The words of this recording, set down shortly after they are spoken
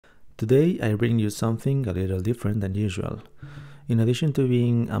Today I bring you something a little different than usual. In addition to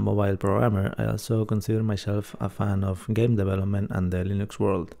being a mobile programmer, I also consider myself a fan of game development and the Linux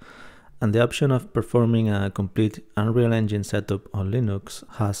world, and the option of performing a complete Unreal Engine setup on Linux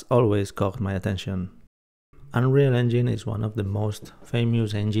has always caught my attention. Unreal Engine is one of the most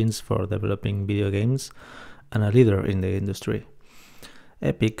famous engines for developing video games and a leader in the industry.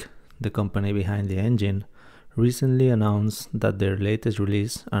 Epic, the company behind the engine, recently announced that their latest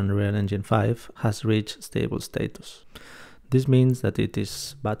release, Unreal Engine 5, has reached stable status. This means that it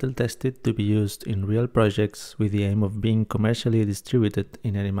is battle-tested to be used in real projects with the aim of being commercially distributed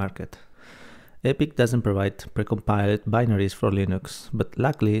in any market. Epic doesn't provide precompiled binaries for Linux, but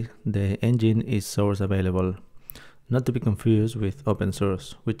luckily the engine is source available, not to be confused with open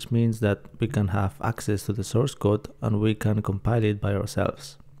source, which means that we can have access to the source code and we can compile it by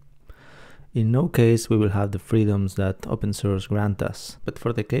ourselves. In no case we will have the freedoms that open source grant us, but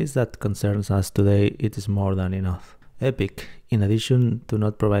for the case that concerns us today, it is more than enough. Epic, in addition to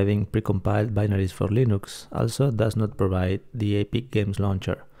not providing precompiled binaries for Linux, also does not provide the Epic Games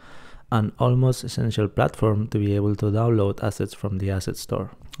Launcher, an almost essential platform to be able to download assets from the asset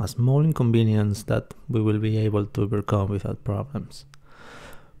store, a small inconvenience that we will be able to overcome without problems.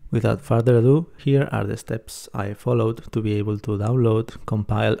 Without further ado, here are the steps I followed to be able to download,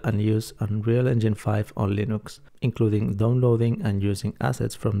 compile and use Unreal Engine 5 on Linux, including downloading and using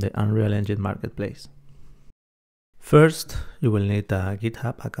assets from the Unreal Engine marketplace. First, you will need a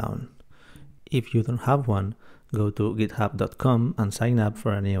GitHub account. If you don't have one, go to github.com and sign up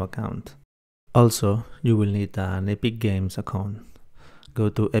for a new account. Also, you will need an Epic Games account. Go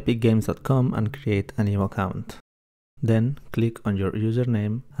to epicgames.com and create a new account. Then click on your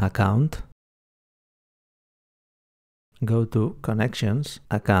username, account, go to Connections,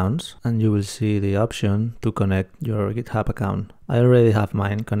 Accounts, and you will see the option to connect your GitHub account. I already have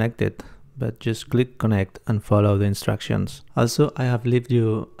mine connected, but just click Connect and follow the instructions. Also, I have left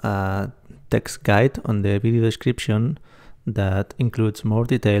you a text guide on the video description that includes more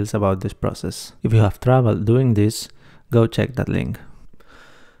details about this process. If you have trouble doing this, go check that link.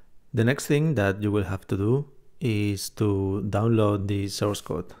 The next thing that you will have to do is to download the source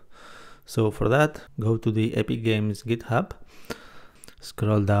code. So for that, go to the Epic Games GitHub,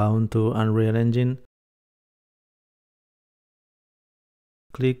 scroll down to Unreal Engine,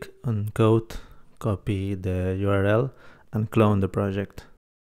 click on code, copy the URL and clone the project.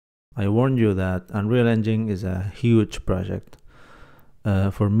 I warn you that Unreal Engine is a huge project.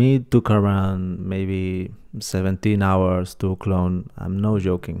 For me, it took around maybe 17 hours to clone. I'm no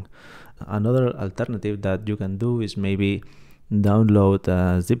joking. Another alternative that you can do is maybe download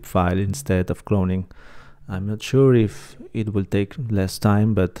a zip file instead of cloning. I'm not sure if it will take less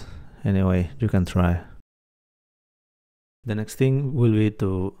time, but anyway, you can try. The next thing will be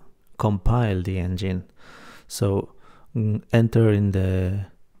to compile the engine. So enter in the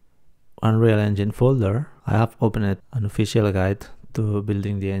Unreal Engine folder. I have opened an official guide to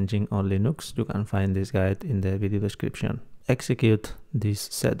building the engine on Linux. You can find this guide in the video description. Execute this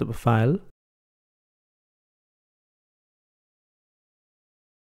setup file.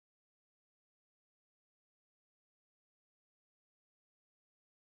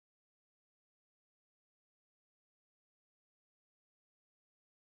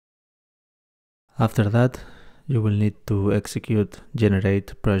 After that, you will need to execute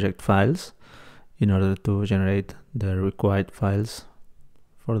generate project files in order to generate the required files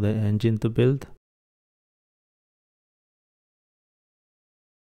for the engine to build.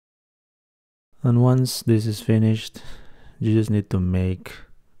 And once this is finished, you just need to make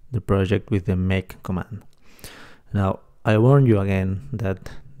the project with the make command. Now, I warn you again that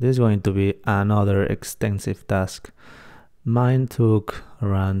this is going to be another extensive task. Mine took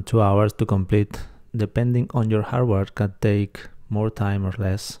around 2 hours to complete. Depending on your hardware, can take more time or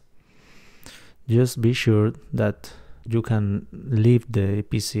less. Just be sure that you can leave the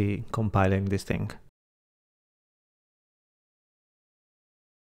PC compiling this thing.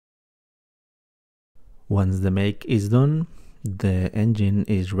 Once the make is done, the engine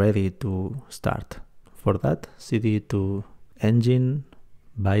is ready to start. For that, cd to engine,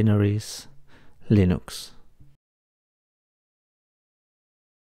 binaries, Linux.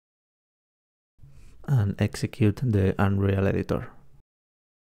 And execute the Unreal editor.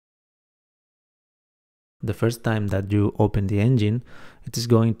 The first time that you open the engine, it is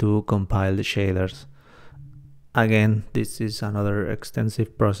going to compile the shaders. Again, this is another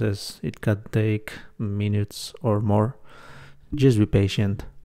extensive process. It can take minutes or more. Just be patient.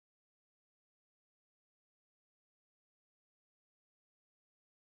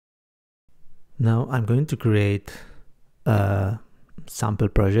 Now I'm going to create a sample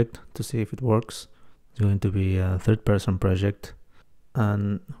project to see if it works. It's going to be a third-person project.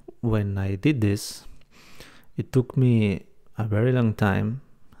 And when I did this, it took me a very long time,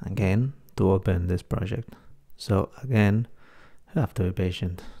 again, to open this project. So again, you have to be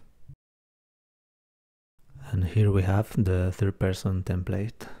patient. And here we have the third-person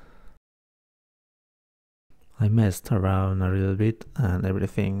template. I messed around a little bit and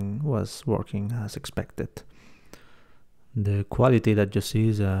everything was working as expected. The quality that you see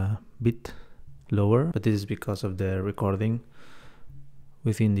is a bit lower, but this is because of the recording.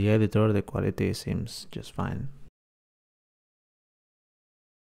 Within the editor, the quality seems just fine.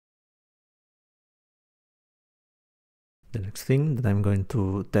 The next thing that I'm going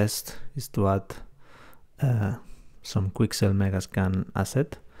to test is to add some Quixel Megascan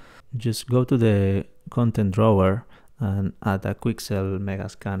asset. Just go to the content drawer and add a Quixel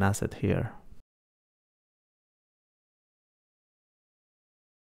Megascan asset here.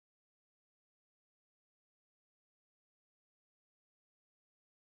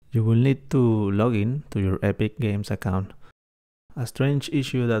 You will need to log in to your Epic Games account. A strange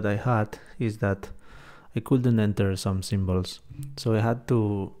issue that I had is that I couldn't enter some symbols, so I had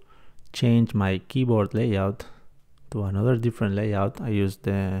to change my keyboard layout to another different layout. I used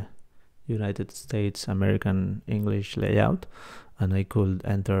the United States American English layout and I could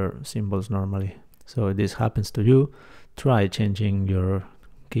enter symbols normally. So if this happens to you, try changing your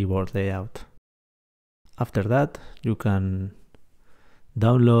keyboard layout. After that, you can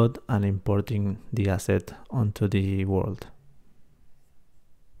download and importing the asset onto the world.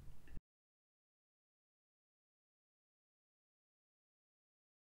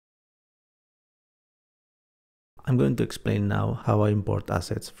 I'm going to explain now how I import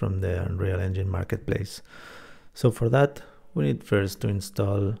assets from the Unreal Engine Marketplace. So for that, we need first to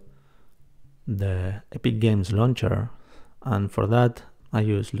install the Epic Games Launcher, and for that I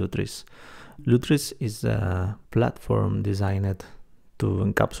use Lutris. Lutris is a platform designed to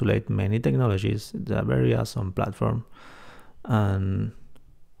encapsulate many technologies. It's a very awesome platform, and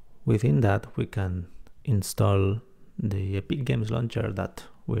within that we can install the Epic Games Launcher that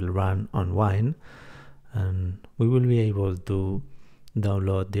will run on Wine, and we will be able to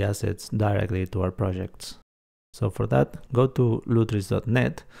download the assets directly to our projects. So for that, go to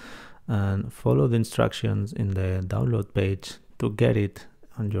lutris.net and follow the instructions in the download page to get it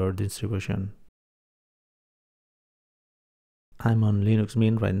on your distribution. I'm on Linux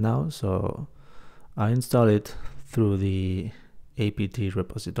Mint right now, so I install it through the apt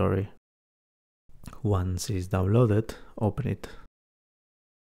repository. Once it's downloaded, open it.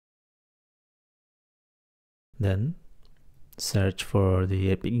 Then search for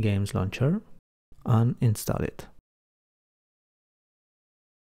the Epic Games Launcher and install it.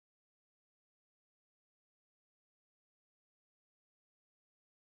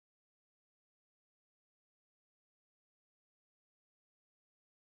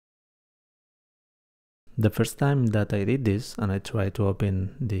 The first time that I did this and I tried to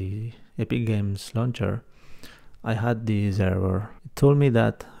open the Epic Games Launcher, I had this error. It told me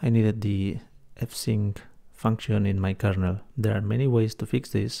that I needed the fsync function in my kernel. There are many ways to fix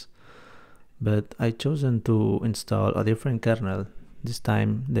this, but I chosen to install a different kernel, this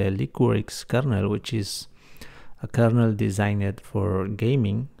time the Liquorix kernel, which is a kernel designed for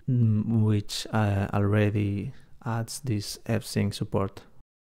gaming, which already adds this fsync support.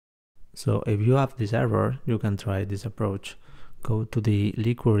 So if you have this error, you can try this approach. Go to the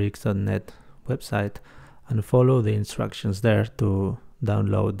liquorix.net website and follow the instructions there to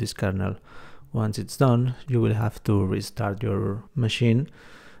download this kernel. Once it's done, you will have to restart your machine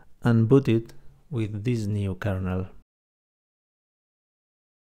and boot it with this new kernel.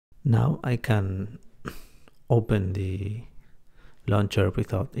 Now I can open the launcher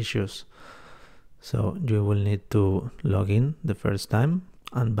without issues. So you will need to log in the first time,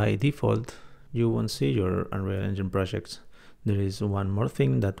 and by default you won't see your Unreal Engine projects. There is one more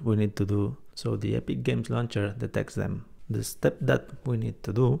thing that we need to do, so the Epic Games Launcher detects them. The step that we need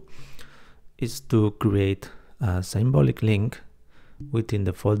to do is to create a symbolic link within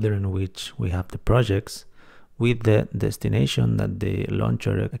the folder in which we have the projects with the destination that the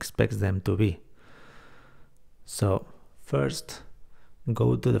launcher expects them to be. So first,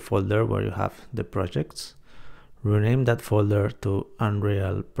 go to the folder where you have the projects, rename that folder to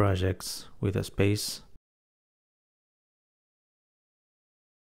Unreal Projects with a space.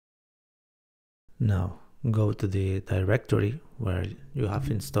 Now go to the directory where you have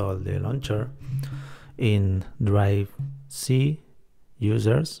installed the launcher. In drive C,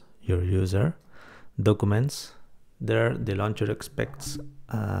 users, your user, documents, there the launcher expects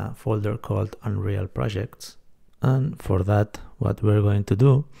a folder called Unreal Projects, and for that what we're going to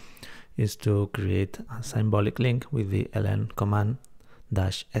do is to create a symbolic link with the ln command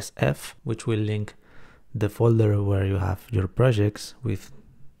 -sf, which will link the folder where you have your projects with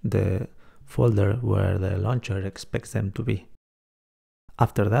the folder where the launcher expects them to be.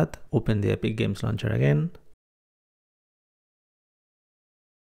 After that, open the Epic Games Launcher again,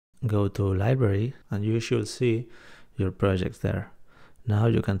 go to Library, and you should see your projects there. Now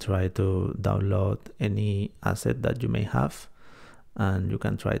you can try to download any asset that you may have, and you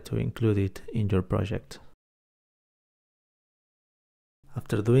can try to include it in your project.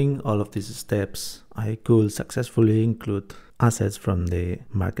 After doing all of these steps, I could successfully include assets from the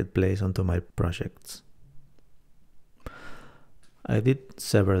marketplace onto my projects. I did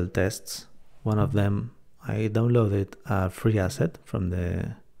several tests. One of them, I downloaded a free asset from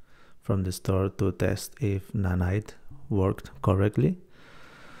the store to test if Nanite worked correctly.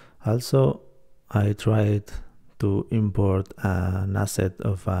 Also, I tried to import an asset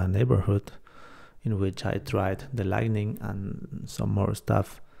of a neighborhood in which I tried the lightning and some more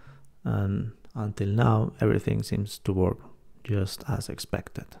stuff, and until now everything seems to work just as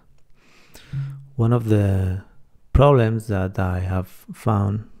expected. One of the problems that I have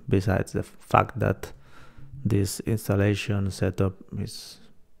found, besides the fact that this installation setup is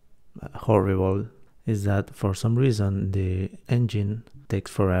horrible, is that for some reason the engine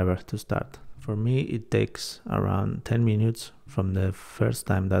takes forever to start. For me, it takes around 10 minutes from the first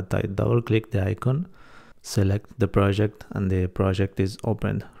time that I double click the icon, select the project, and the project is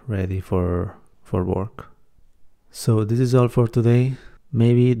opened, ready for work. So this is all for today.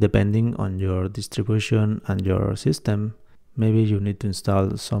 Maybe depending on your distribution and your system, maybe you need to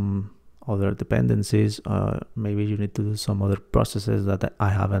install some other dependencies, or maybe you need to do some other processes that I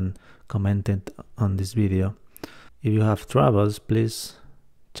haven't commented on this video. If you have troubles, please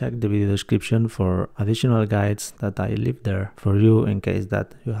check the video description for additional guides that I leave there for you in case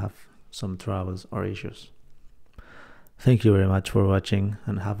that you have some troubles or issues. Thank you very much for watching,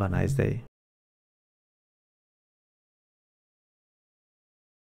 and have a nice day.